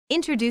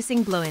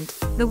Introducing Bluent,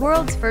 the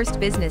world's first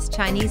business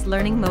Chinese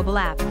learning mobile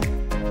app.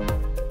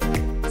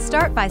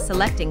 Start by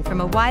selecting from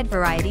a wide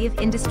variety of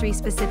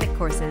industry-specific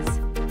courses.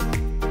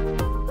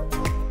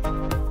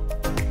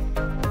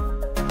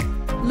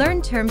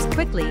 Learn terms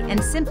quickly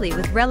and simply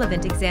with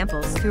relevant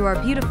examples through our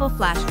beautiful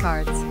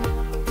flashcards.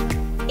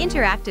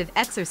 Interactive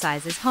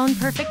exercises hone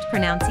perfect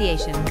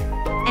pronunciation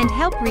and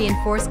help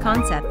reinforce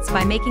concepts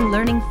by making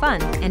learning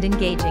fun and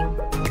engaging.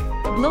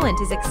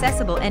 Bluent is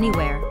accessible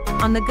anywhere,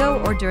 on the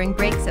go or during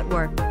breaks at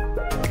work.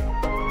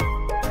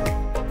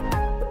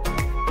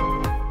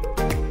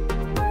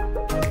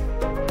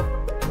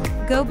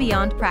 Go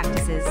beyond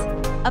practices.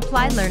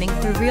 Apply learning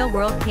through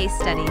real-world case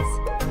studies.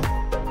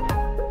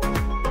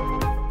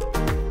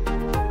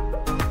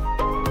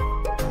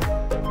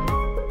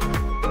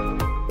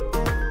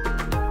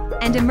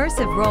 And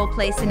immersive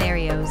role-play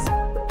scenarios.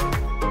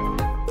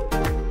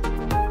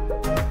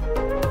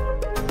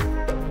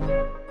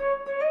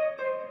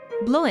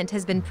 Bluent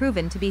has been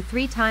proven to be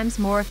 3 times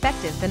more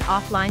effective than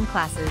offline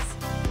classes.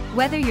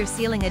 Whether you're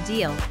sealing a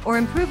deal or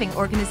improving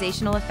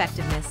organizational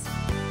effectiveness,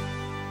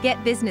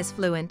 get business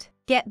fluent,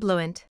 get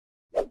Bluent.